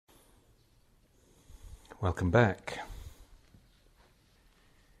Welcome back.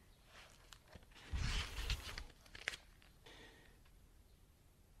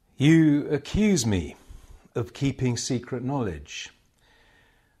 You accuse me of keeping secret knowledge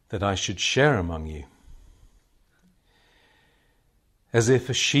that I should share among you, as if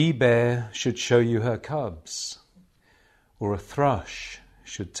a she-bear should show you her cubs, or a thrush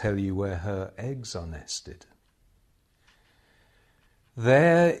should tell you where her eggs are nested.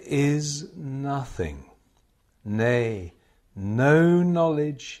 There is nothing, nay, no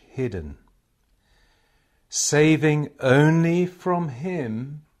knowledge hidden, saving only from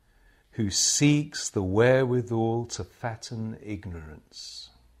him who seeks the wherewithal to fatten ignorance.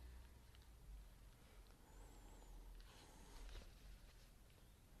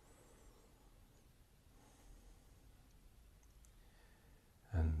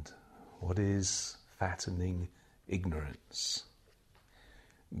 And what is fattening ignorance?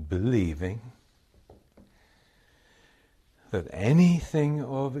 Believing that anything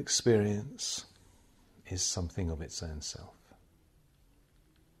of experience is something of its own self.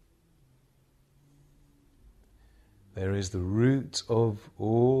 There is the root of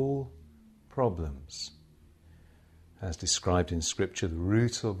all problems, as described in Scripture, the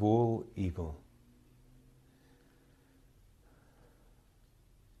root of all evil.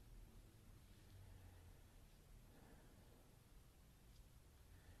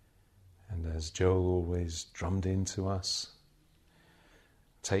 And as Joel always drummed into us,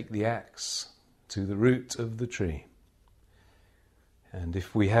 take the axe to the root of the tree. And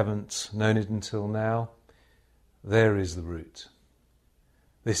if we haven't known it until now, there is the root.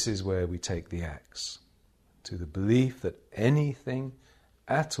 This is where we take the axe, to the belief that anything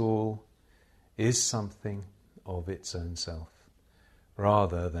at all is something of its own self,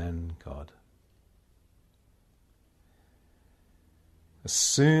 rather than God. As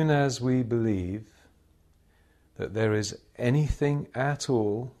soon as we believe that there is anything at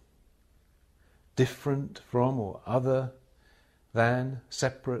all different from or other than,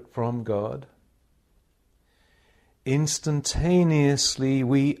 separate from God, instantaneously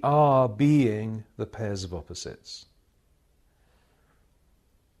we are being the pairs of opposites.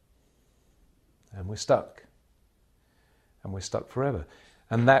 And we're stuck. And we're stuck forever.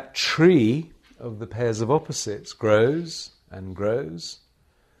 And that tree of the pairs of opposites grows and grows.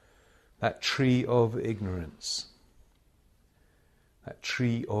 That tree of ignorance. That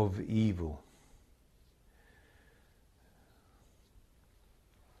tree of evil.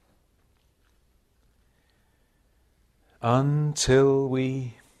 Until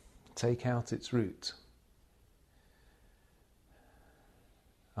we take out its root.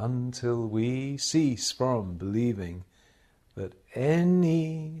 Until we cease from believing that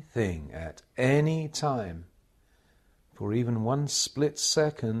anything at any time, for even one split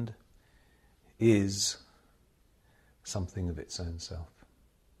second, is something of its own self.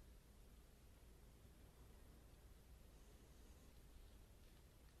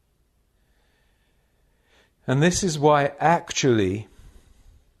 And this is why actually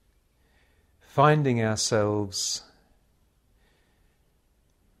finding ourselves,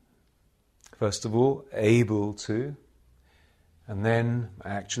 first of all, able to, and then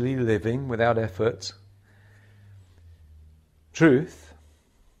actually living without effort, truth,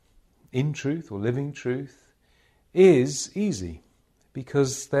 in truth or living truth, is easy,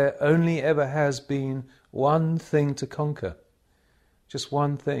 because there only ever has been one thing to conquer, just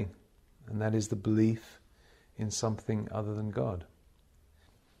one thing, and that is the belief in something other than God.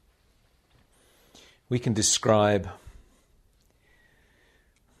 We can describe,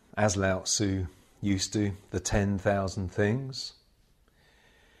 as Lao Tzu used to, the 10,000 things,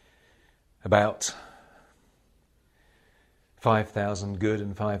 about 5,000 good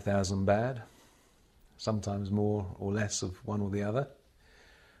and 5,000 bad, sometimes more or less of one or the other.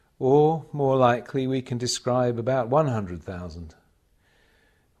 Or, more likely, we can describe about 100,000.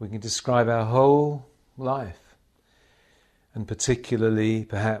 We can describe our whole life. And particularly,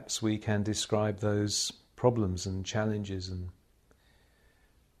 perhaps, we can describe those problems and challenges and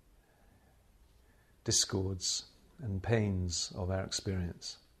discords and pains of our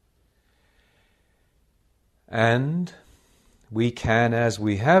experience. And we can, as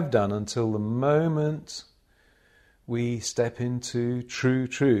we have done until the moment we step into true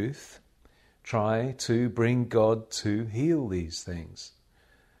truth, try to bring God to heal these things,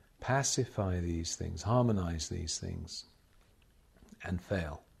 pacify these things, harmonize these things, and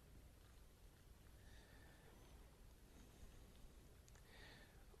fail.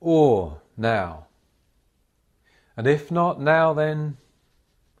 Or now. And if not now, then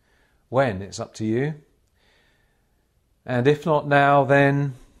when? It's up to you. And if not now,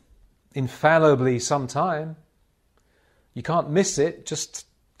 then infallibly sometime. You can't miss it, just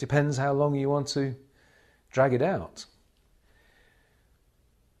depends how long you want to drag it out.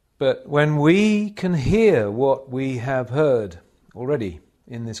 But when we can hear what we have heard already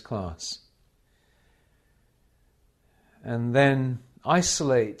in this class, and then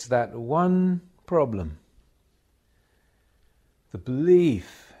isolate that one problem, the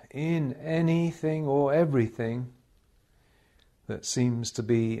belief in anything or everything that seems to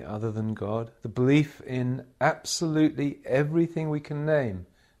be other than God, the belief in absolutely everything we can name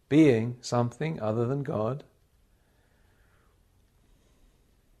being something other than God,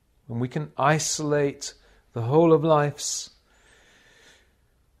 when we can isolate the whole of life's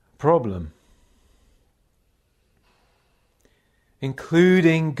problem,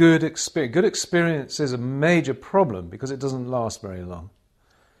 including good experience. Good experience is a major problem because it doesn't last very long.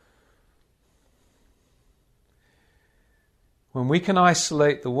 When we can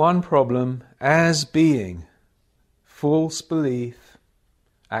isolate the one problem as being false belief,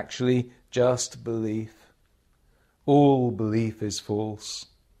 actually just belief, all belief is false.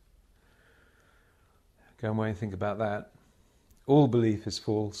 Go away and think about that. All belief is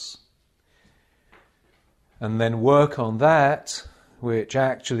false. And then work on that, which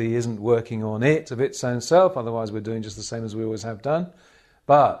actually isn't working on it of its own self, otherwise we're doing just the same as we always have done,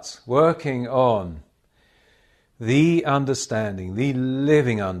 but working on the understanding, the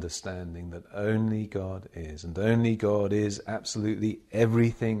living understanding that only God is, and only God is absolutely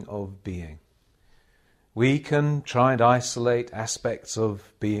everything of being. We can try and isolate aspects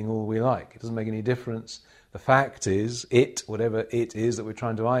of being all we like. It doesn't make any difference. The fact is, it, whatever it is that we're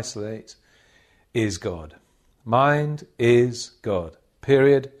trying to isolate, is God. Mind is God.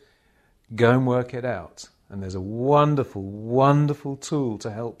 Period. Go and work it out. And there's a wonderful, wonderful tool to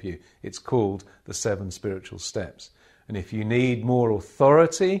help you. It's called the 7 spiritual steps. And if you need more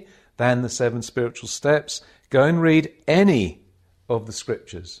authority than the 7 spiritual steps, go and read any of the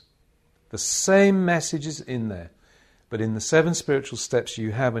scriptures. The same message is in there. But in the 7 spiritual steps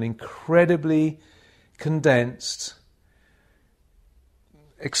you have an incredibly condensed,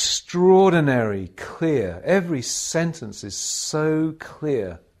 extraordinary, clear. Every sentence is so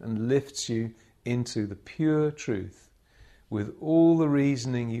clear and lifts you into the pure truth with all the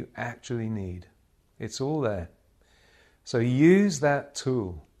reasoning you actually need. It's all there. So use that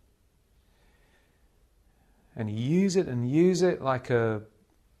tool. And use it like a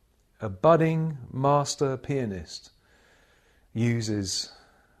budding master pianist uses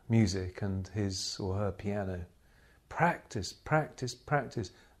music and his or her piano. Practice, practice,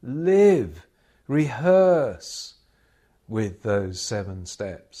 practice. Live, rehearse with those 7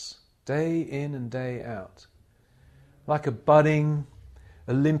 steps, day in and day out. Like a budding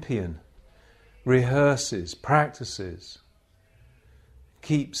Olympian, rehearses, practices,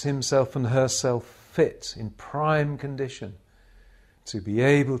 keeps himself and herself fit, in prime condition, to be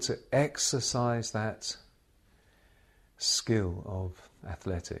able to exercise that skill of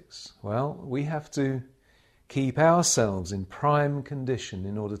athletics. Well, we have to keep ourselves in prime condition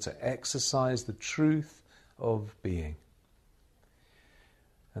in order to exercise the truth of being.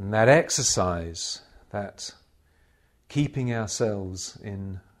 And that exercise, that keeping ourselves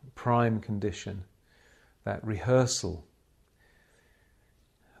in prime condition, that rehearsal,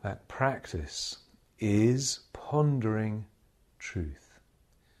 that practice is pondering truth.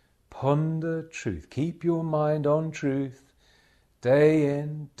 Ponder truth. Keep your mind on truth day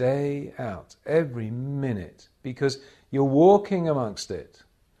in, day out, every minute, because you're walking amongst it.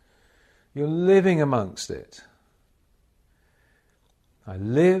 You're living amongst it. I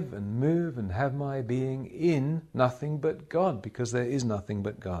live and move and have my being in nothing but God, because there is nothing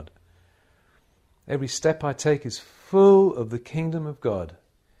but God. Every step I take is full of the kingdom of God.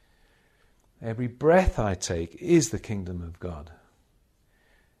 Every breath I take is the kingdom of God.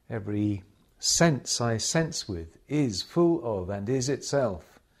 Every sense I sense with is full of and is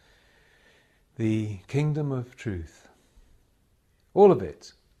itself the kingdom of truth. All of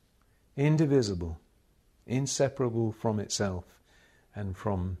it, indivisible, inseparable from itself and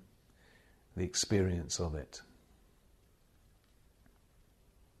from the experience of it.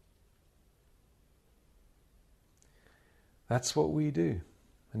 That's what we do.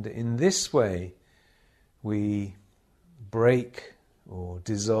 And in this way, we break or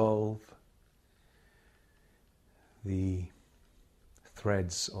dissolve the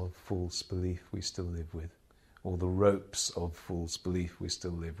threads of false belief we still live with, or the ropes of false belief we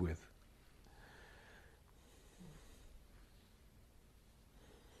still live with.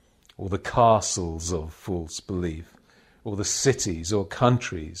 Or the castles of false belief, or the cities or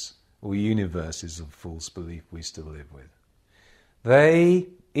countries or universes of false belief we still live with. They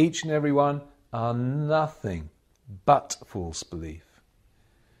each and every one, are nothing but false belief.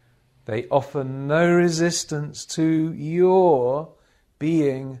 They offer no resistance to your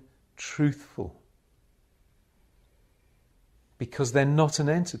being truthful, because they're not an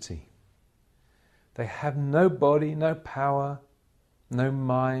entity. They have no body, no power, no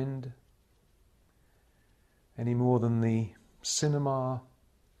mind, any more than the cinema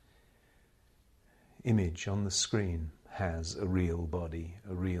image on the screen has a real body,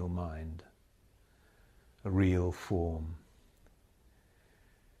 a real mind, a real form.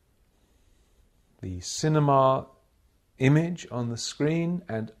 The cinema image on the screen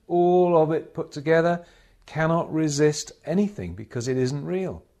and all of it put together cannot resist anything because it isn't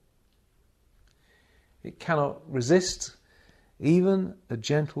real. It cannot resist even a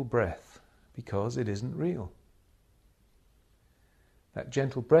gentle breath because it isn't real. That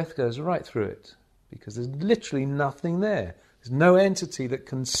gentle breath goes right through it because there's literally nothing there. There's no entity that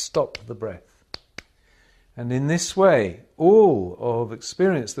can stop the breath. And in this way, all of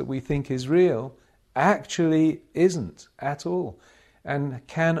experience that we think is real actually isn't at all, and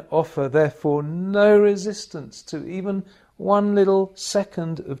can offer therefore no resistance to even one little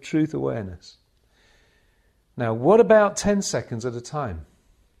second of truth awareness. Now, what about 10 seconds at a time?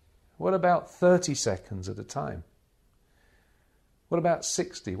 What about 30 seconds at a time? What about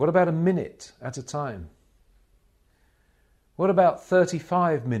 60? What about a minute at a time? What about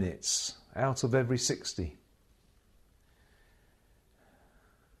 35 minutes out of every 60?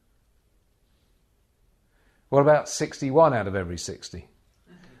 What about 61 out of every 60?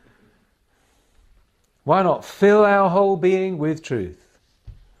 Why not fill our whole being with truth?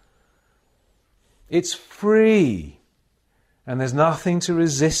 It's free, and there's nothing to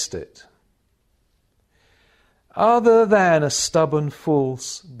resist it, other than a stubborn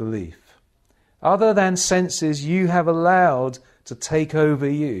false belief, other than senses you have allowed to take over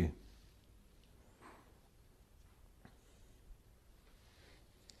you.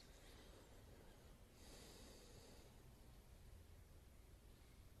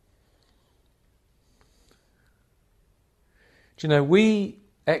 Do you know, we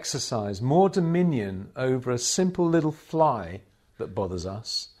exercise more dominion over a simple little fly that bothers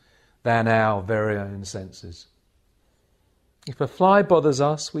us than our very own senses. If a fly bothers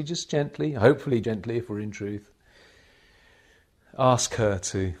us, we just gently, hopefully gently if we're in truth, ask her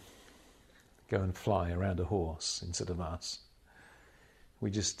to go and fly around a horse instead of us. We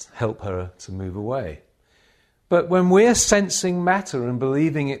just help her to move away. But when we're sensing matter and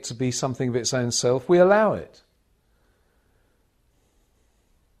believing it to be something of its own self, we allow it.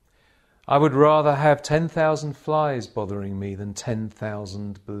 I would rather have 10,000 flies bothering me than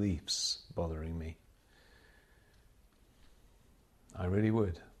 10,000 beliefs bothering me. I really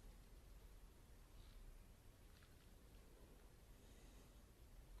would.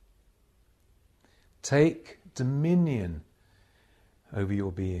 Take dominion over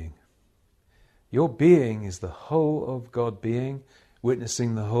your being. Your being is the whole of God being,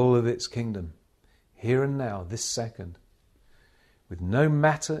 witnessing the whole of its kingdom, here and now, this second, with no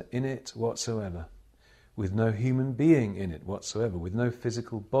matter in it whatsoever, with no human being in it whatsoever, with no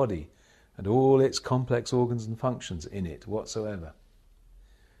physical body and all its complex organs and functions in it whatsoever.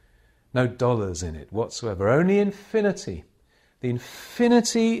 No dollars in it whatsoever, only infinity. The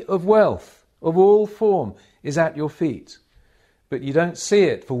infinity of wealth of all form is at your feet. But you don't see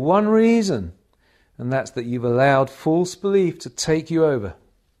it for one reason, and that's that you've allowed false belief to take you over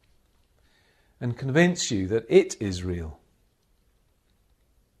and convince you that it is real.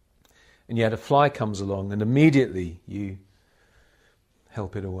 And yet a fly comes along and immediately you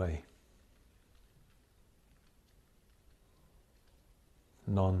help it away.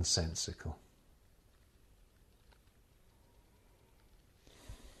 Nonsensical.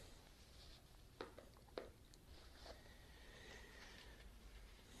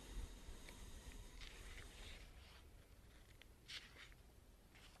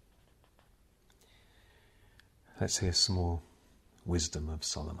 Let's hear some more wisdom of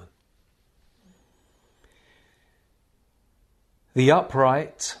Solomon. The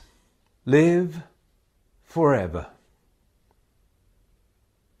upright live forever.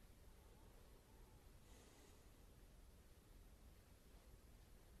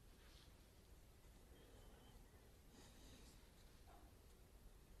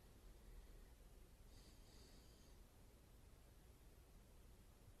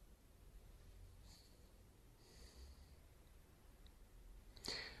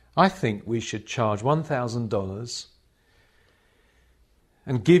 I think we should charge $1,000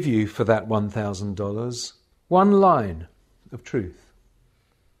 and give you for that $1,000 one line of truth.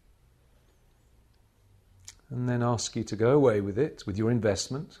 and then ask you to go away with it, with your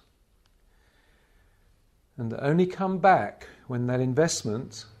investment, and only come back when that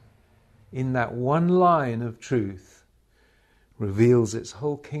investment in that one line of truth reveals its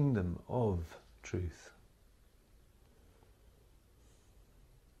whole kingdom of truth.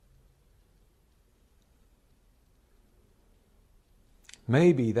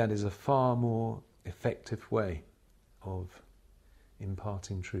 Maybe that is a far more effective way of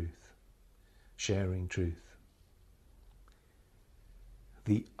imparting truth, sharing truth.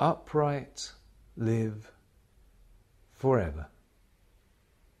 The upright live forever.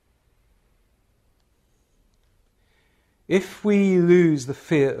 If we lose the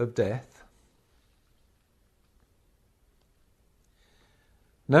fear of death,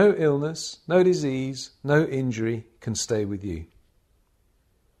 no illness, no disease, no injury can stay with you.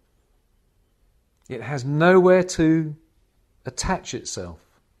 It has nowhere to attach itself,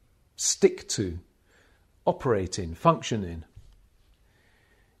 stick to, operate in, function in,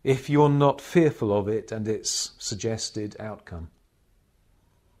 if you're not fearful of it and its suggested outcome.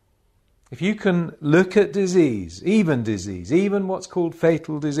 If you can look at disease, even what's called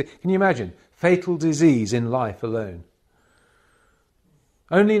fatal disease, can you imagine fatal disease in life alone?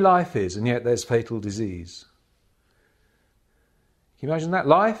 Only life is, and yet there's fatal disease. Can you imagine that?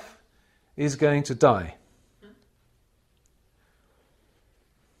 Life is going to die.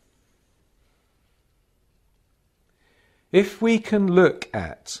 If we can look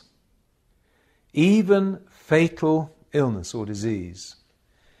at even fatal illness or disease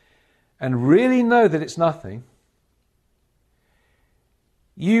and really know that it's nothing,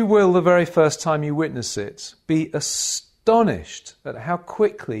 you will, the very first time you witness it, be astonished at how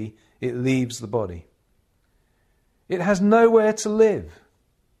quickly it leaves the body. It has nowhere to live,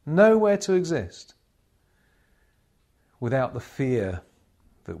 nowhere to exist, without the fear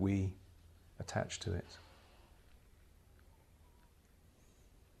that we attach to it.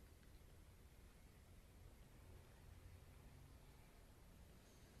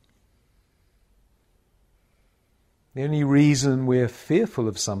 The only reason we're fearful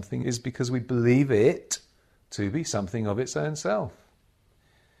of something is because we believe it to be something of its own self.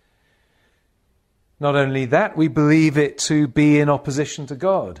 Not only that, we believe it to be in opposition to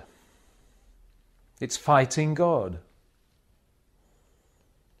God. It's fighting God.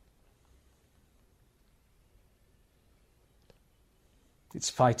 It's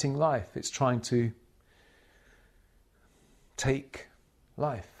fighting life. It's trying to take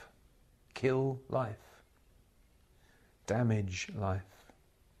life, kill life, damage life,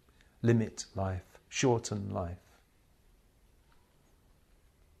 limit life, shorten life.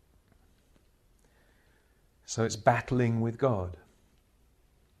 So it's battling with God.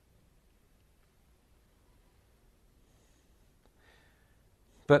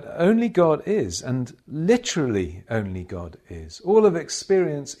 But only God is, and literally only God is. All of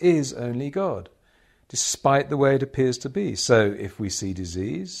experience is only God, despite the way it appears to be. So if we see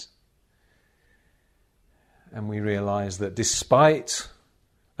disease, and we realize that despite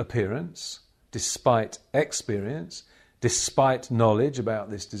appearance, despite experience, despite knowledge about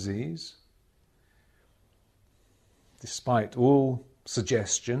this disease, despite all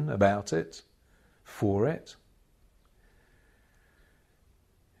suggestion about it, for it,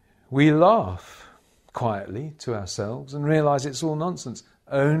 we laugh quietly to ourselves and realize it's all nonsense.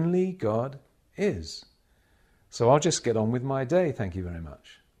 Only God is. So I'll just get on with my day, thank you very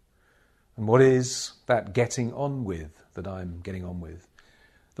much. And what is that getting on with that I'm getting on with?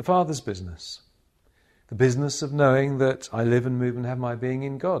 The Father's business. The business of knowing that I live and move and have my being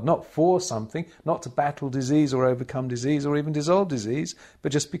in God. Not for something, not to battle disease or overcome disease or even dissolve disease,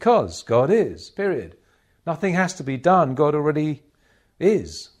 but just because God is, period. Nothing has to be done, God already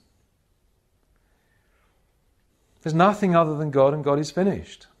is. There's nothing other than God, and God is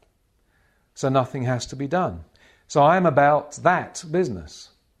finished. So nothing has to be done. So I am about that business,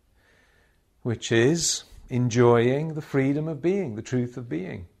 which is enjoying the freedom of being, the truth of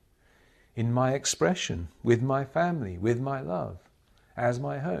being, in my expression, with my family, with my love, as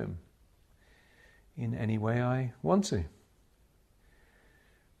my home, in any way I want to.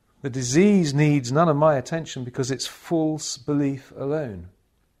 The disease needs none of my attention because it's false belief alone.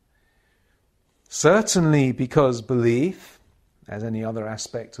 Certainly because belief, as any other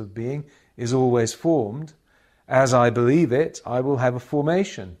aspect of being, is always formed. As I believe it, I will have a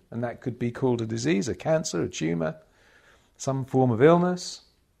formation, and that could be called a disease, a cancer, a tumour, some form of illness.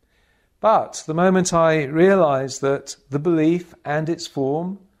 But the moment I realize that the belief and its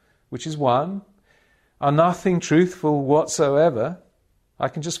form, which is one, are nothing truthful whatsoever, I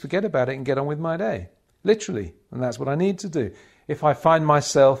can just forget about it and get on with my day, literally, and that's what I need to do. If I find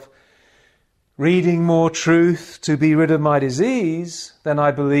myself reading more truth to be rid of my disease, then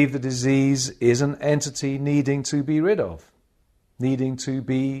I believe the disease is an entity needing to be rid of, needing to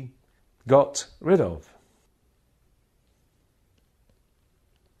be got rid of.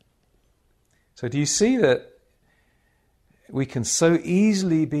 So do you see that we can so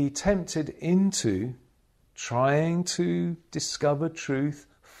easily be tempted into trying to discover truth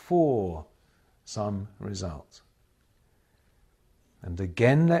for some result? And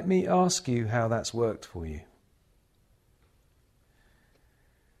again, let me ask you how that's worked for you.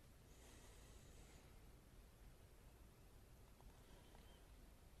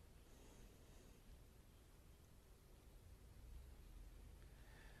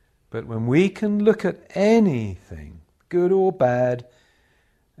 But when we can look at anything, good or bad,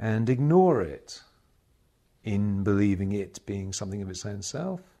 and ignore it in believing it being something of its own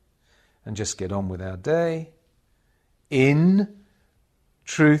self, and just get on with our day, in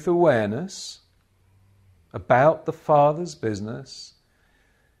truth awareness about the Father's business,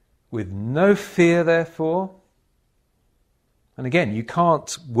 with no fear therefore. And again, you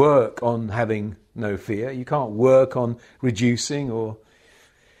can't work on having no fear, you can't work on reducing or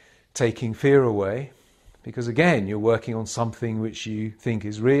taking fear away, because again, you're working on something which you think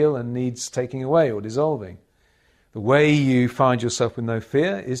is real and needs taking away or dissolving. The way you find yourself with no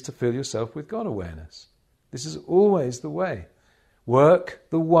fear is to fill yourself with God awareness. This is always the way. Work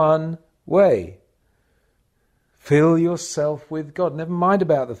the one way. Fill yourself with God. Never mind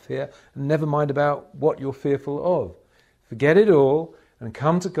about the fear, and never mind about what you're fearful of. Forget it all and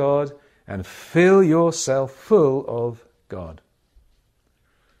come to God and fill yourself full of God.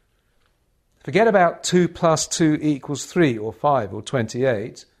 Forget about 2 plus 2 equals 3 or 5 or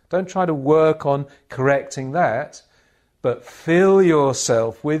 28. Don't try to work on correcting that, but fill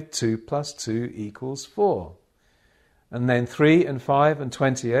yourself with 2 plus 2 equals 4. And then 3 and 5 and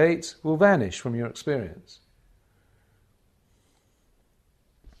 28 will vanish from your experience.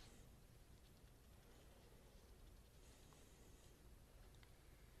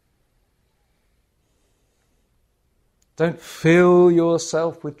 Don't fill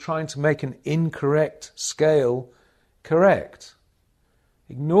yourself with trying to make an incorrect scale correct.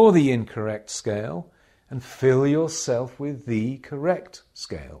 Ignore the incorrect scale and fill yourself with the correct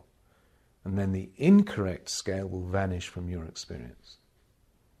scale. And then the incorrect scale will vanish from your experience.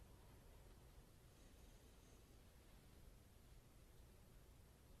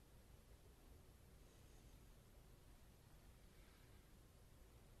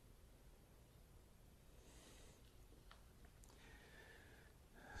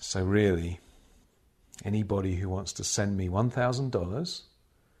 So really, anybody who wants to send me $1,000,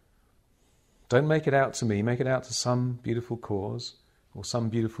 don't make it out to me, make it out to some beautiful cause or some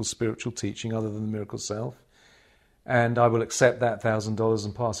beautiful spiritual teaching other than the Miracle Self, and I will accept that $1,000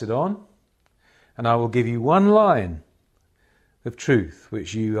 and pass it on, and I will give you one line of truth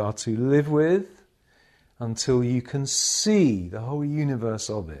which you are to live with until you can see the whole universe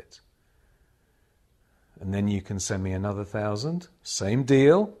of it. And then you can send me another 1,000, same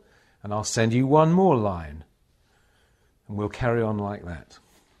deal, and I'll send you one more line. And we'll carry on like that.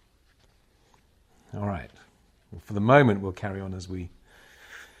 All right. Well, for the moment, we'll carry on as we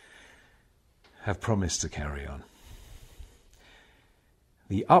have promised to carry on.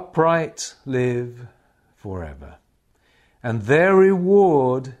 The upright live forever, and their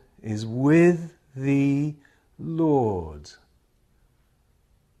reward is with the Lord.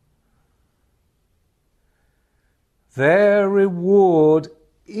 Their reward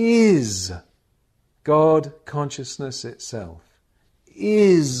is God consciousness itself,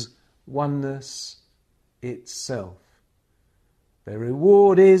 is oneness itself. Their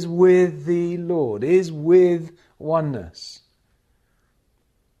reward is with the Lord, is with oneness.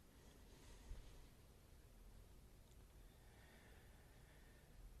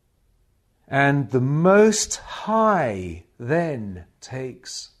 And the Most High then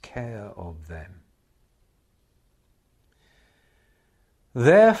takes care of them.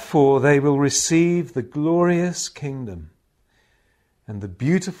 Therefore they will receive the glorious kingdom and the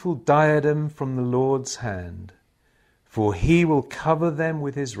beautiful diadem from the Lord's hand, for he will cover them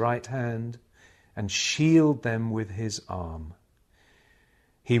with his right hand and shield them with his arm.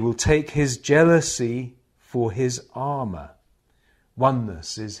 He will take his jealousy for his armour.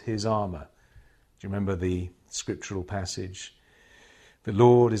 Oneness is his armour. Do you remember the scriptural passage? The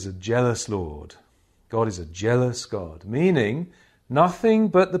Lord is a jealous Lord. God is a jealous God, meaning nothing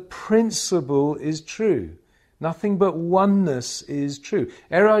but the principle is true. Nothing but oneness is true.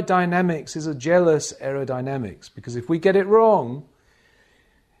 Aerodynamics is a jealous aerodynamics, because if we get it wrong,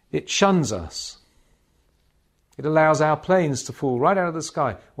 it shuns us. It allows our planes to fall right out of the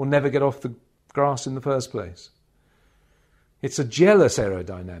sky or never get off the grass in the first place. It's a jealous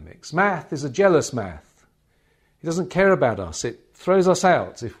aerodynamics. Math is a jealous math. It doesn't care about us. It throws us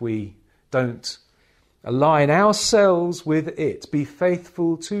out if we don't align ourselves with it, be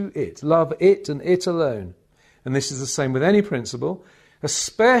faithful to it, love it and it alone. And this is the same with any principle,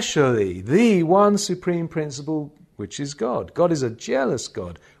 especially the one supreme principle, which is God. God is a jealous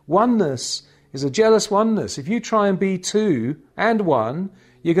God. Oneness is a jealous oneness. If you try and be two and one,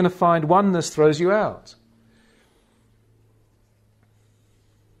 you're going to find oneness throws you out.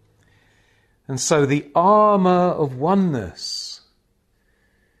 And so the armour of oneness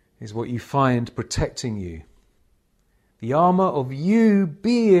is what you find protecting you. The armour of you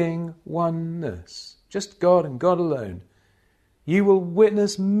being oneness. Just God and God alone. You will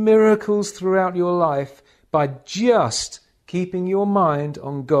witness miracles throughout your life by just keeping your mind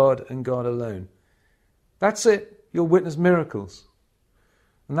on God and God alone. That's it. You'll witness miracles.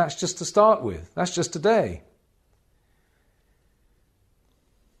 And that's just to start with. That's just today.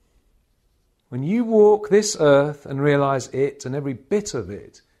 When you walk this earth and realize it and every bit of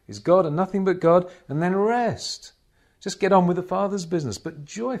it is God and nothing but God, and then rest. Just get on with the Father's business, but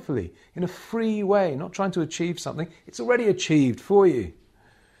joyfully, in a free way, not trying to achieve something. It's already achieved for you.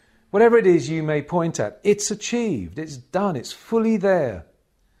 Whatever it is you may point at, it's achieved, it's done, it's fully there.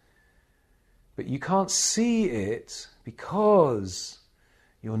 But you can't see it because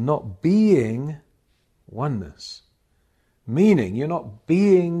you're not being oneness. Meaning you're not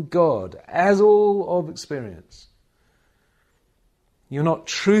being God as all of experience. You're not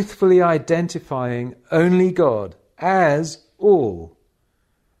truthfully identifying only God as all,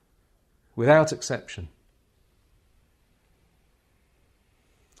 without exception.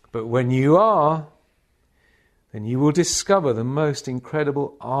 But when you are, then you will discover the most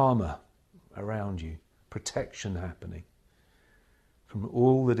incredible armour around you, protection happening from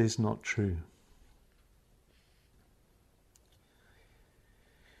all that is not true.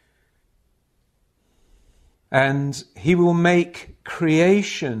 And he will make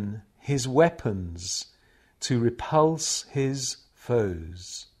creation his weapons to repulse his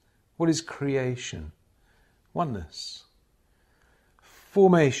foes. What is creation? Oneness.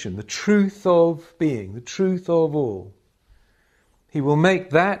 Formation, the truth of being, the truth of all. He will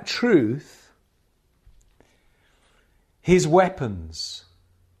make that truth his weapons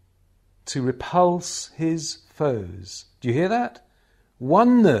to repulse his foes. Do you hear that?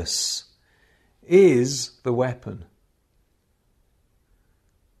 Oneness is the weapon.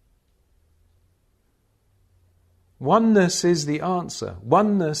 Oneness is the answer.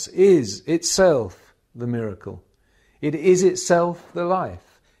 Oneness is itself the miracle. It is itself the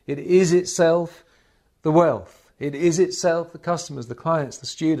life. It is itself the wealth. It is itself the customers, the clients, the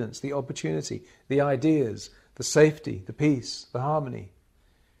students, the opportunity, the ideas, the safety, the peace, the harmony.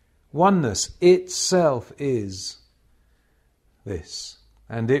 Oneness itself is this.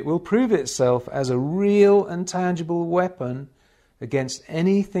 And it will prove itself as a real and tangible weapon against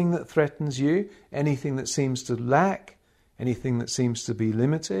anything that threatens you, anything that seems to lack, anything that seems to be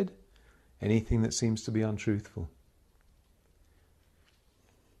limited, anything that seems to be untruthful.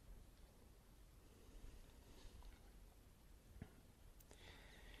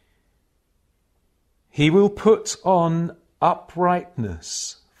 He will put on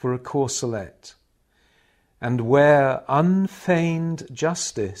uprightness for a corselet, and wear unfeigned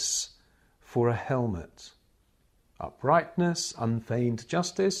justice for a helmet. Uprightness, unfeigned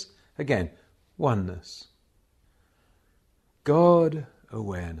justice, again, oneness. God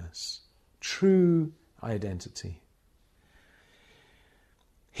awareness, true identity.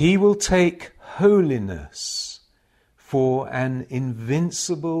 He will take holiness for an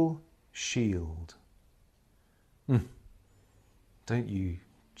invincible shield. Don't you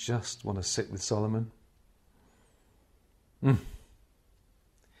just want to sit with Solomon?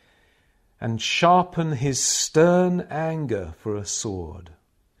 And sharpen his stern anger for a sword.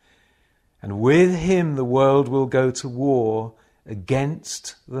 And with him the world will go to war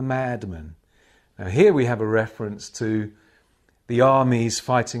against the madman. Now here we have a reference to the armies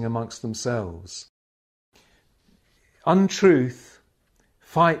fighting amongst themselves. Untruth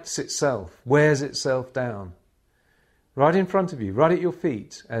fights itself, wears itself down. Right in front of you, right at your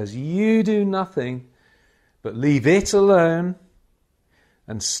feet, as you do nothing but leave it alone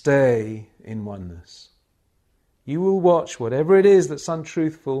and stay in oneness. You will watch whatever it is that's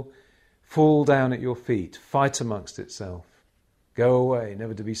untruthful fall down at your feet, fight amongst itself, go away,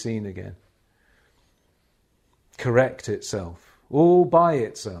 never to be seen again, correct itself, all by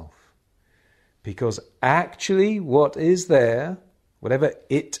itself. Because actually what is there, whatever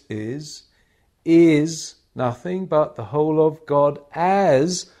it is nothing but the whole of God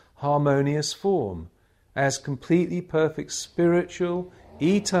as harmonious form, as completely perfect, spiritual,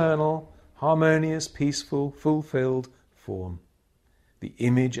 eternal, harmonious, peaceful, fulfilled form, the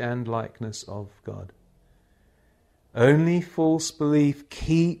image and likeness of God. Only false belief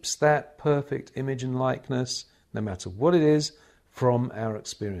keeps that perfect image and likeness, no matter what it is, from our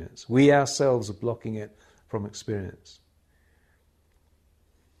experience. We ourselves are blocking it from experience.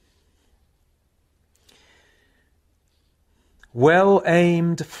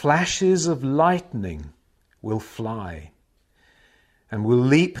 Well-aimed flashes of lightning will fly and will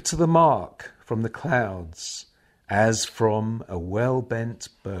leap to the mark from the clouds as from a well-bent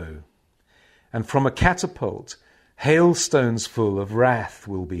bow. And from a catapult, hailstones full of wrath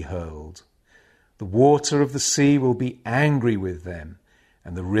will be hurled. The water of the sea will be angry with them,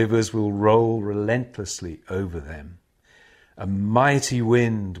 and the rivers will roll relentlessly over them. A mighty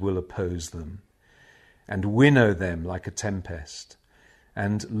wind will oppose them, and winnow them like a tempest,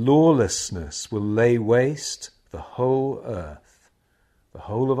 and lawlessness will lay waste the whole earth, the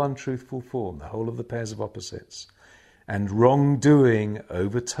whole of untruthful form, the whole of the pairs of opposites, and wrongdoing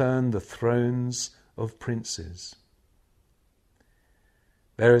overturn the thrones of princes.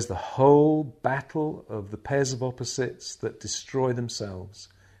 There is the whole battle of the pairs of opposites that destroy themselves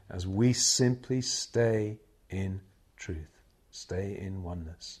as we simply stay in truth, stay in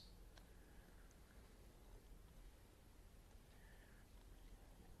oneness.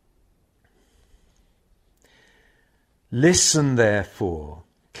 Listen, therefore,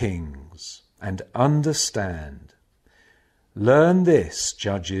 kings, and understand. Learn this,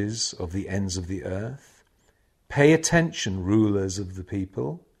 judges of the ends of the earth. Pay attention, rulers of the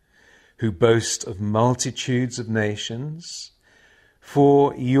people, who boast of multitudes of nations.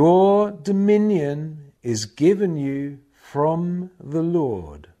 For your dominion is given you from the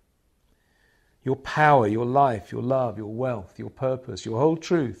Lord. Your power, your life, your love, your wealth, your purpose, your whole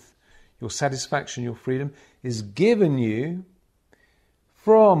truth, your satisfaction, your freedom is given you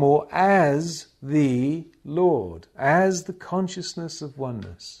from or as the Lord, as the consciousness of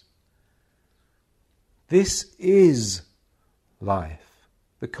oneness. This is life.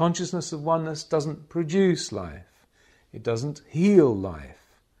 The consciousness of oneness doesn't produce life. It doesn't heal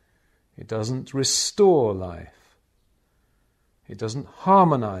life. It doesn't restore life. It doesn't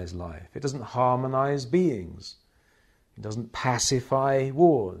harmonize life. It doesn't harmonize beings. It doesn't pacify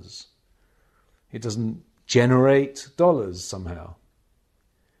wars. It doesn't generate dollars somehow.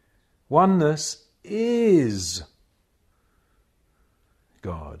 Oneness is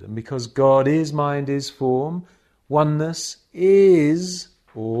God. And because God is mind, is form, oneness is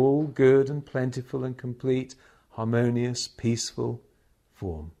all good and plentiful and complete, harmonious, peaceful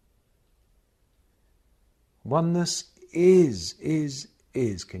form. Oneness is.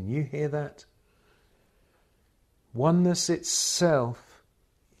 Can you hear that? Oneness itself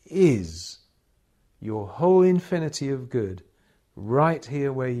is your whole infinity of good, right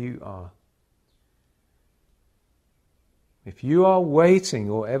here where you are. If you are waiting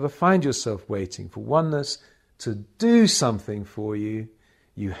or ever find yourself waiting for oneness to do something for you,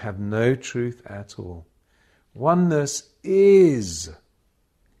 you have no truth at all. Oneness is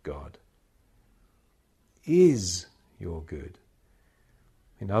God, is your good.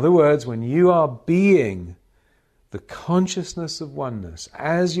 In other words, when you are being the consciousness of oneness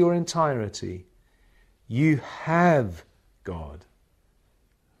as your entirety, you have God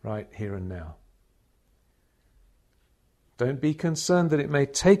right here and now. Don't be concerned that it may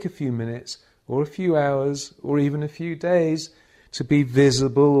take a few minutes or a few hours or even a few days to be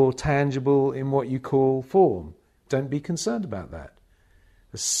visible or tangible in what you call form. Don't be concerned about that.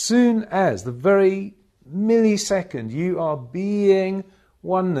 As soon as the very millisecond you are being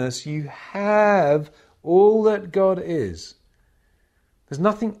oneness, you have all that God is. There's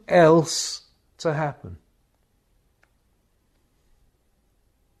nothing else to happen.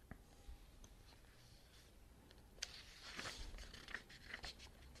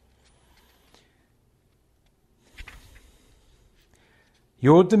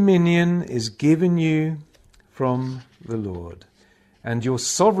 Your dominion is given you from the Lord, and your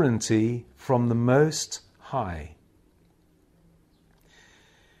sovereignty from the Most High.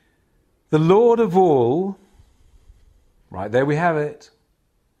 The Lord of all, right there we have it,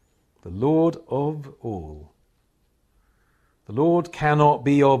 the Lord of all. The Lord cannot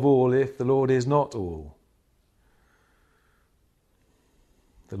be of all if the Lord is not all.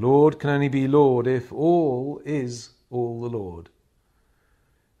 The Lord can only be Lord if all is all the Lord.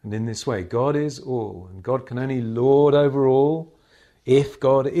 And in this way, God is all, and God can only lord over all if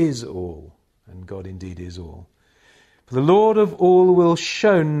God is all, and God indeed is all. For the Lord of all will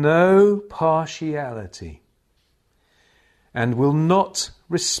show no partiality, and will not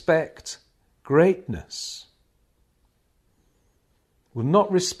respect greatness. Will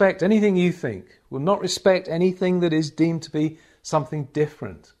not respect anything you think. Will not respect anything that is deemed to be something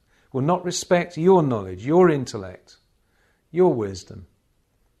different. Will not respect your knowledge, your intellect, your wisdom.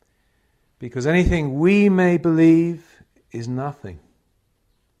 Because anything we may believe is nothing.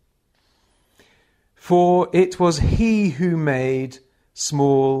 For it was He who made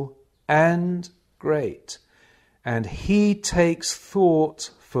small and great, and He takes thought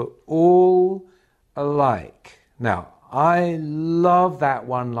for all alike. Now, I love that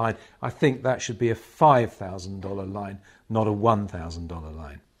one line. I think that should be a $5,000 line, not a $1,000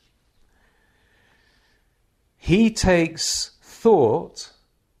 line. He takes thought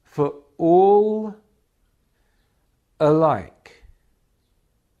for all alike.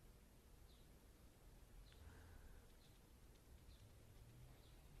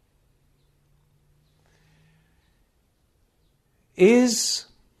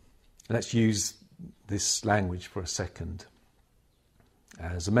 Let's use this language for a second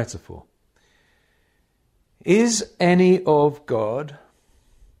as a metaphor. Is any of God,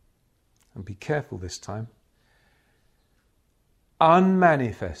 and be careful this time,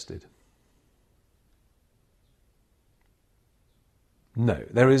 unmanifested? No,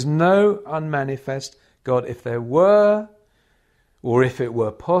 there is no unmanifest God. If there were, or if it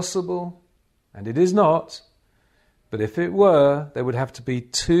were possible, and it is not, but if it were, there would have to be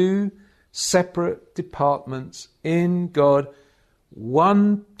two separate departments in God.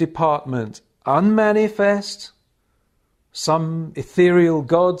 One department unmanifest, some ethereal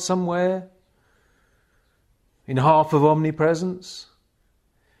God somewhere, in half of omnipresence.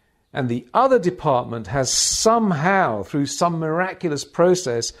 And the other department has somehow, through some miraculous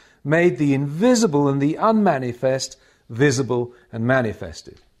process, made the invisible and the unmanifest visible and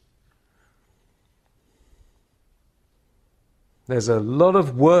manifested. There's a lot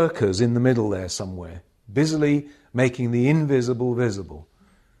of workers in the middle there somewhere, busily making the invisible visible,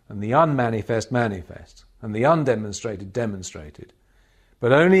 and the unmanifest manifest, and the undemonstrated demonstrated.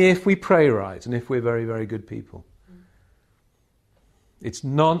 But only if we pray right and if we're very, very good people. It's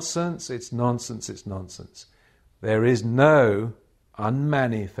nonsense, it's nonsense, it's nonsense. There is no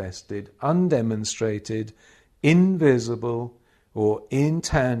unmanifested, undemonstrated, invisible or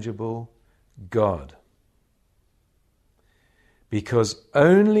intangible God. Because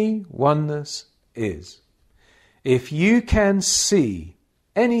only oneness is. If you can see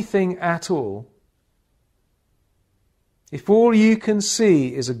anything at all, if all you can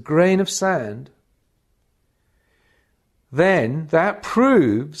see is a grain of sand, then that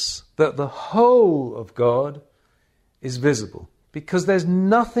proves that the whole of God is visible, because there's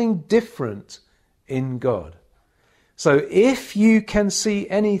nothing different in God. So if you can see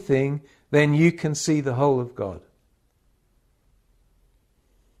anything, then you can see the whole of God.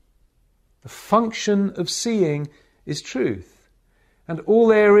 The function of seeing is truth. And all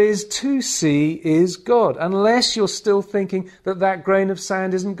there is to see is God, unless you're still thinking that that grain of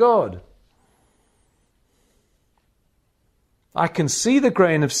sand isn't God. I can see the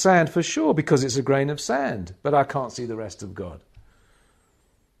grain of sand for sure because it's a grain of sand, but I can't see the rest of God.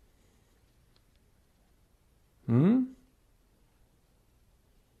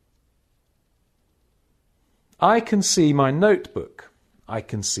 I can see my notebook. I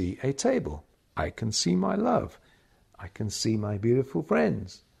can see a table. I can see my love. I can see my beautiful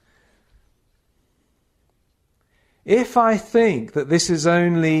friends. If I think that this is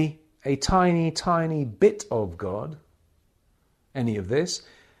only a tiny, tiny bit of God, any of this,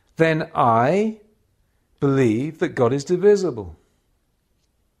 then I believe that God is divisible.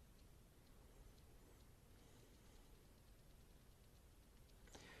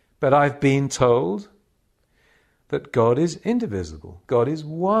 But I've been told that God is indivisible. God is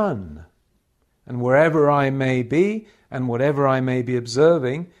one. And wherever I may be and whatever I may be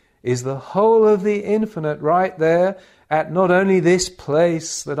observing is the whole of the infinite right there at not only this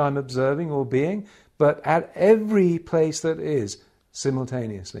place that I'm observing or being, but at every place that is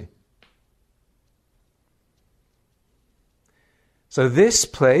simultaneously. So this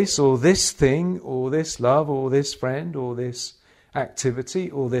place or this thing or this love or this friend or this activity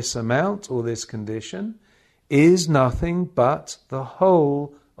or this amount or this condition is nothing but the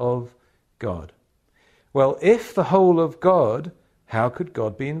whole of God. Well, if the whole of God, how could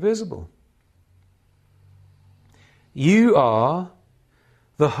God be invisible? You are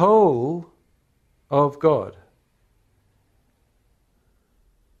the whole of God.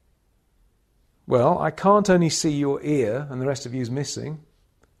 Well, I can't only see your ear and the rest of you's missing,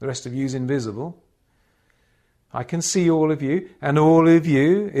 the rest of you's invisible. I can see all of you, and all of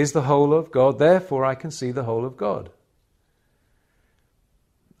you is the whole of God. Therefore, I can see the whole of God.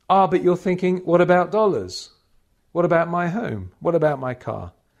 But you're thinking, what about dollars? What about my home? What about my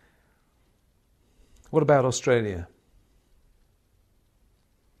car? What about Australia?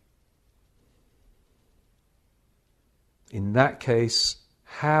 In that case,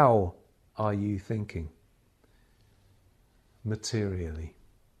 how are you thinking? Materially.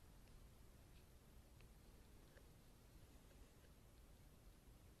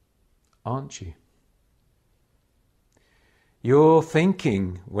 Aren't you? You're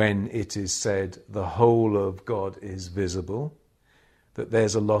thinking, when it is said the whole of God is visible, that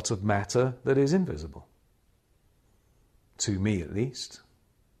there's a lot of matter that is invisible. To me, at least.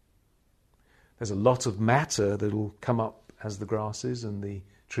 There's a lot of matter that will come up as the grasses and the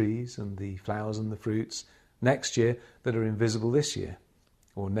trees and the flowers and the fruits next year that are invisible this year,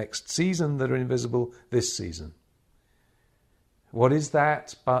 or next season that are invisible this season. What is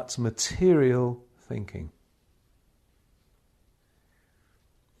that but material thinking?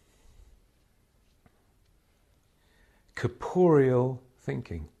 Corporeal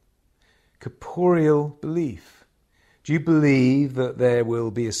thinking, corporeal belief. Do you believe that there will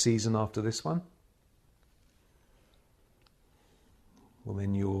be a season after this one? Well,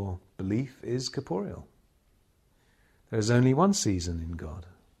 then your belief is corporeal. There is only one season in God,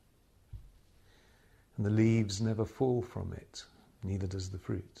 and the leaves never fall from it, neither does the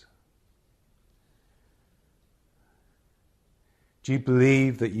fruit. Do you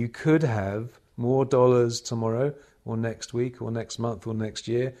believe that you could have more dollars tomorrow, or next week, or next month, or next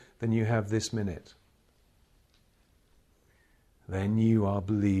year than you have this minute? Then you are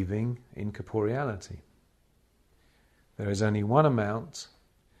believing in corporeality. There is only one amount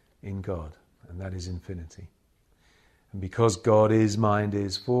in God, and that is infinity. And because God is mind,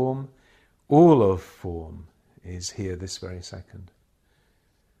 is form, all of form is here this very second.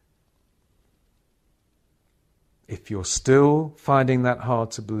 If you're still finding that hard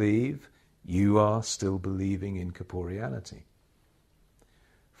to believe, you are still believing in corporeality.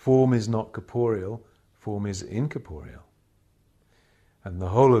 Form is not corporeal, form is incorporeal. And the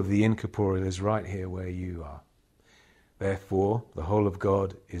whole of the incorporeal is right here where you are. Therefore, the whole of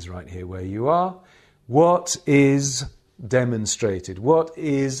God is right here where you are. What is demonstrated? What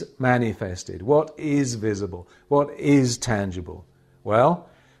is manifested? What is visible? What is tangible? Well,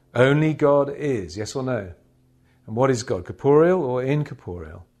 only God is, yes or no? And what is God, corporeal or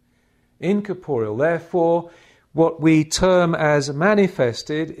incorporeal? Incorporeal. Therefore, what we term as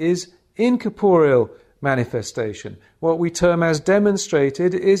manifested is incorporeal manifestation. What we term as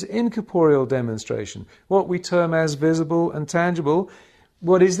demonstrated is incorporeal demonstration. What we term as visible and tangible,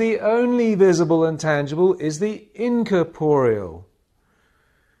 what is the only visible and tangible is the incorporeal.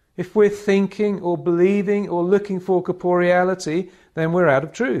 If we're thinking or believing or looking for corporeality, then we're out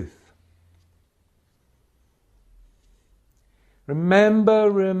of truth. Remember,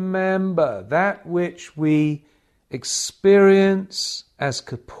 that which we experience as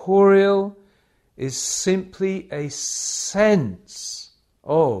corporeal is simply a sense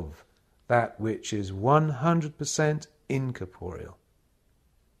of that which is 100% incorporeal.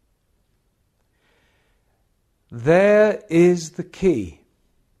 There is the key.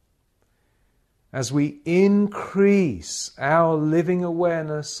 As we increase our living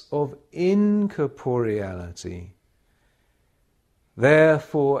awareness of incorporeality,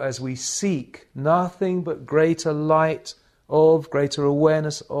 therefore, as we seek nothing but greater light of, greater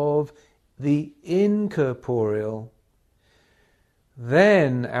awareness of the incorporeal,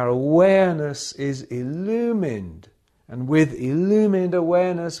 then our awareness is illumined. And with illumined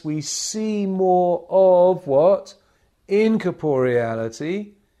awareness, we see more of what?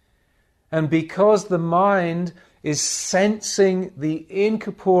 Incorporeality. And because the mind is sensing the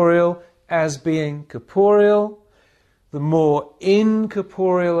incorporeal as being corporeal, the more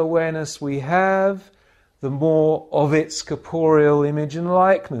incorporeal awareness we have, the more of its corporeal image and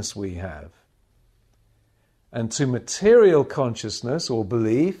likeness we have. And to material consciousness or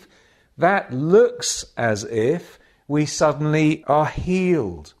belief, that looks as if we suddenly are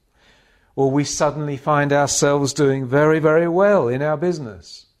healed, or we suddenly find ourselves doing very, very well in our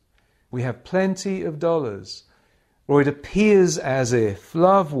business. We have plenty of dollars, or it appears as if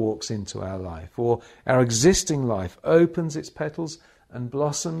love walks into our life, or our existing life opens its petals and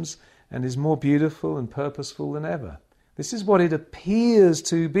blossoms and is more beautiful and purposeful than ever. This is what it appears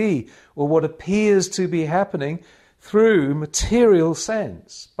to be, or what appears to be happening through material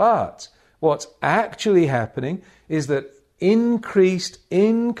sense. But what's actually happening is that increased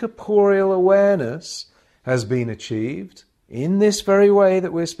incorporeal awareness has been achieved in this very way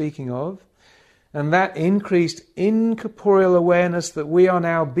that we're speaking of. And that increased incorporeal awareness that we are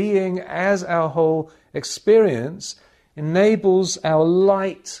now being as our whole experience enables our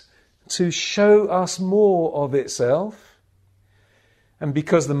light to show us more of itself. And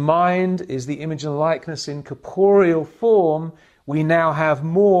because the mind is the image and likeness in corporeal form, we now have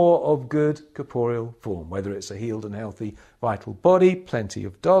more of good corporeal form, whether it's a healed and healthy, vital body, plenty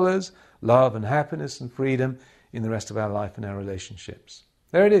of dollars, love and happiness and freedom in the rest of our life and our relationships.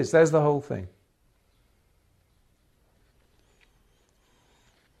 There it is, there's the whole thing.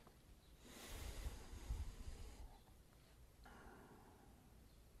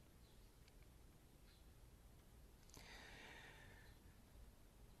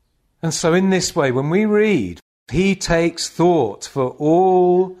 And so in this way, when we read, He takes thought for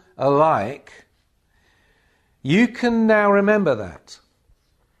all alike, you can now remember that.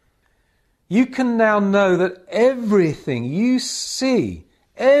 You can now know that everything you see,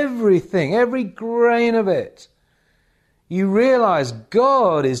 everything, every grain of it, you realize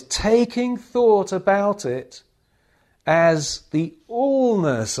God is taking thought about it as the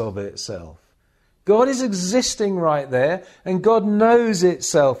allness of itself. God is existing right there, and God knows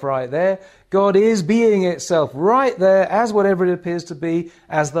itself right there. God is being itself right there as whatever it appears to be,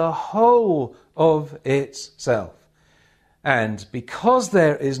 as the whole of itself. And because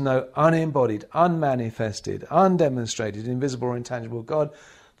there is no unembodied, unmanifested, undemonstrated, invisible or intangible God,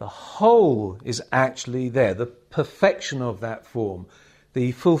 the whole is actually there, the perfection of that form,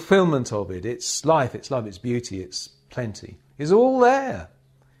 the fulfillment of it, its life, its love, its beauty, its plenty, is all there.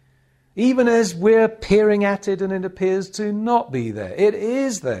 Even as we're peering at it and it appears to not be there, it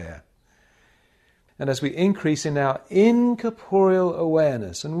is there. And as we increase in our incorporeal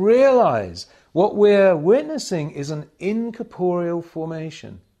awareness and realize what we're witnessing is an incorporeal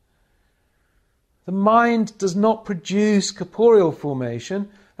formation. The mind does not produce corporeal formation.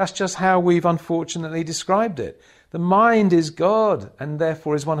 That's just how we've unfortunately described it. The mind is God and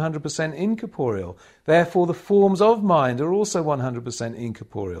therefore is 100% incorporeal. Therefore the forms of mind are also 100%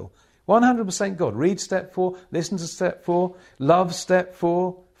 incorporeal. 100% God. Read step 4, listen to step 4, love step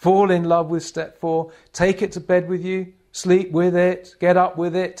 4, fall in love with step 4, take it to bed with you, sleep with it, get up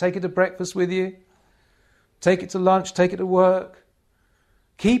with it, take it to breakfast with you, take it to lunch, take it to work.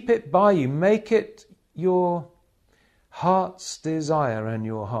 Keep it by you, make it your heart's desire and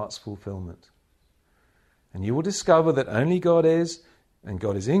your heart's fulfillment. And you will discover that only God is, and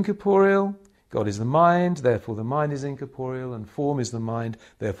God is incorporeal. God is the mind, therefore the mind is incorporeal, and form is the mind,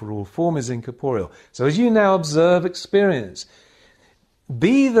 therefore all form is incorporeal. So as you now observe experience,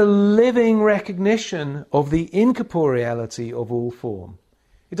 be the living recognition of the incorporeality of all form.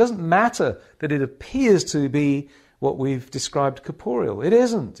 It doesn't matter that it appears to be what we've described corporeal. It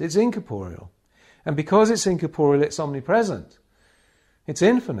isn't. It's incorporeal. And because it's incorporeal, it's omnipresent. It's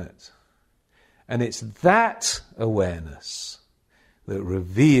infinite. And it's that awareness that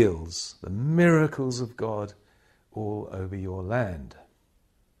reveals the miracles of God all over your land.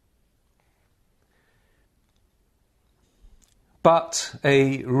 But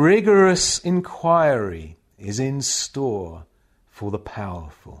a rigorous inquiry is in store for the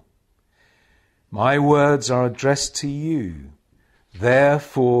powerful. My words are addressed to you,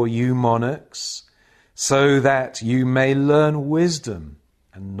 therefore, you monarchs, so that you may learn wisdom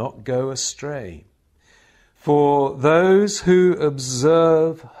and not go astray. For those who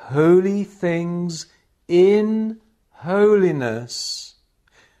observe holy things in holiness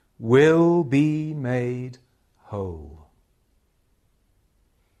will be made whole.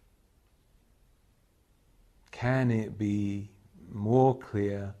 Can it be more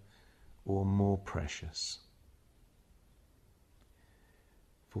clear or more precious?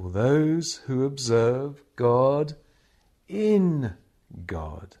 For those who observe God in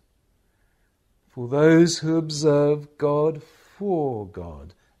God. For those who observe God for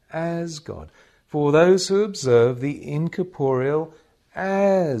God, as God. For those who observe the incorporeal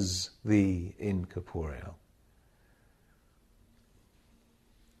as the incorporeal.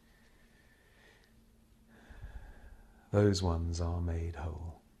 Those ones are made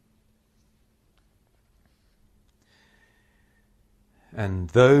whole. And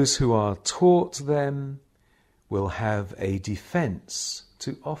those who are taught them will have a defense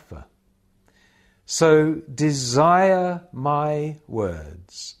to offer. So desire my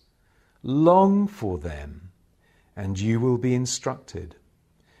words, long for them, and you will be instructed.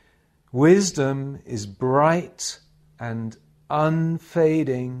 Wisdom is bright and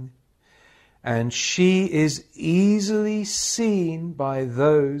unfading, and she is easily seen by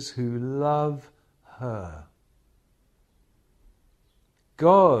those who love her.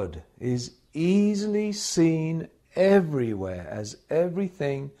 God is easily seen everywhere as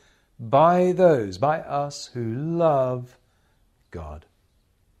everything by us who love God.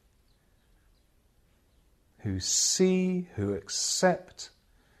 who see, who accept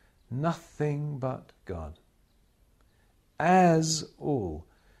nothing but God. As all.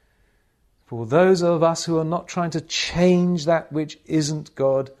 For those of us who are not trying to change that which isn't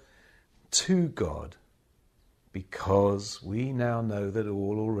God to God, because we now know that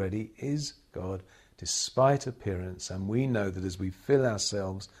all already is God, despite appearance, and we know that as we fill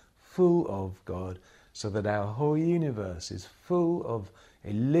ourselves full of God, so that our whole universe is full of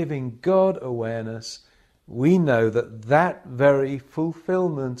a living God awareness, we know that that very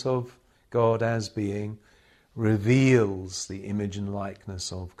fulfillment of God as being reveals the image and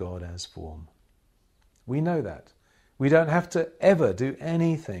likeness of God as form. We know that. We don't have to ever do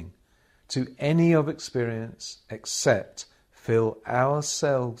anything to any of experience except fill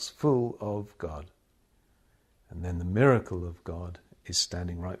ourselves full of God. And then the miracle of God is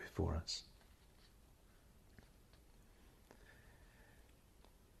standing right before us.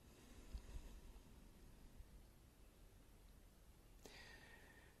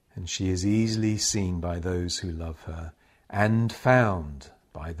 And she is easily seen by those who love her, and found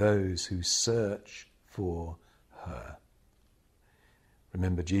by those who search for her.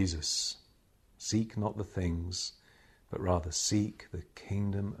 Remember Jesus. Seek not the things, but rather seek the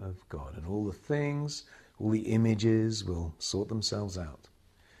kingdom of God. And all the things, all the images will sort themselves out.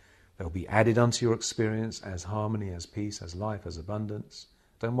 They'll be added unto your experience as harmony, as peace, as life, as abundance.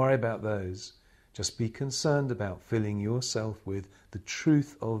 Don't worry about those. Just be concerned about filling yourself with the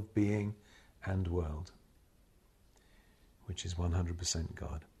truth of being and world, which is 100%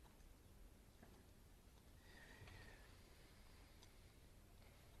 God.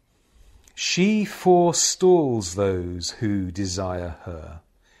 She forestalls those who desire her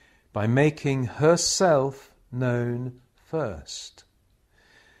by making herself known first.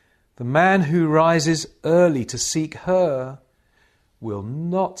 The man who rises early to seek her will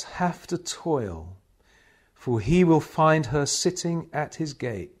not have to toil, for he will find her sitting at his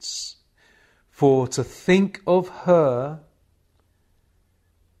gates. For to think of her,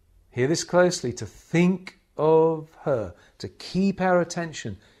 hear this closely, to think of her, to keep our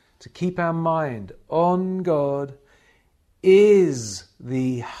attention, to keep our mind on God, is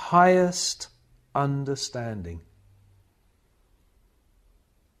the highest understanding.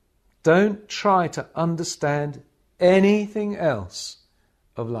 Don't try to understand anything else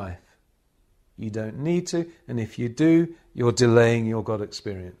of life. You don't need to, and if you do, you're delaying your God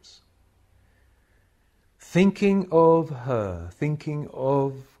experience. Thinking of her, thinking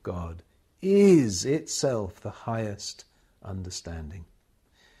of God, is itself the highest understanding.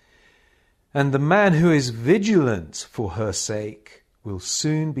 And the man who is vigilant for her sake will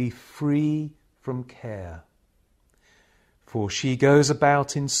soon be free from care. For she goes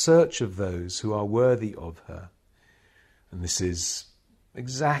about in search of those who are worthy of her. And this is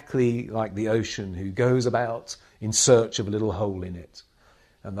exactly like the ocean who goes about in search of a little hole in it.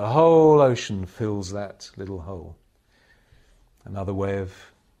 And the whole ocean fills that little hole. Another way of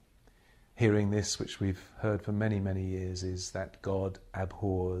hearing this, which we've heard for many, many years, is that God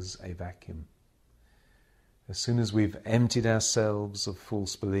abhors a vacuum. As soon as we've emptied ourselves of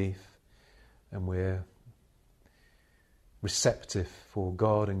false belief and we're receptive for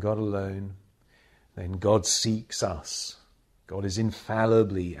God and God alone, then God seeks us. God is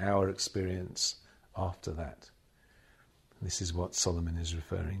infallibly our experience after that. This is what Solomon is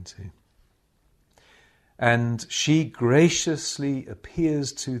referring to. And she graciously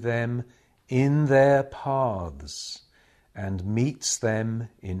appears to them in their paths and meets them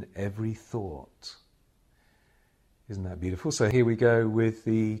in every thought. Isn't that beautiful? So here we go with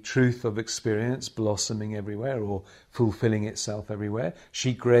the truth of experience blossoming everywhere or fulfilling itself everywhere.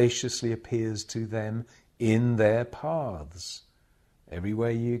 She graciously appears to them in their paths.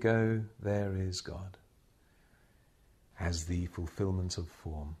 Everywhere you go, there is God as the fulfillment of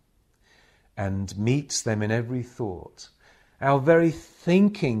form, and meets them in every thought. Our very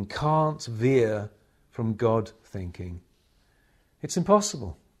thinking can't veer from God thinking. It's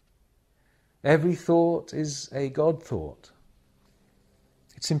impossible. Every thought is a God thought.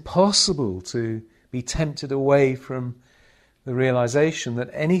 It's impossible to be tempted away from the realization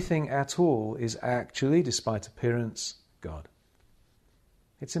that anything at all is actually, despite appearance, God.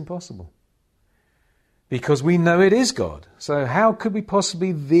 It's impossible. Because we know it is God. So how could we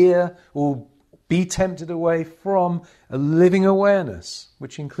possibly veer or be tempted away from a living awareness,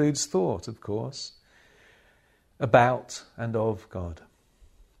 which includes thought, of course, about and of God?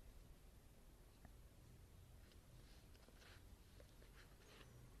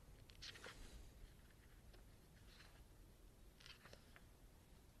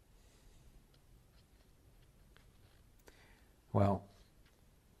 Well,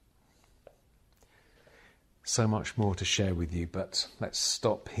 So much more to share with you, but let's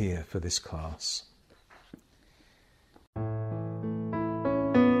stop here for this class.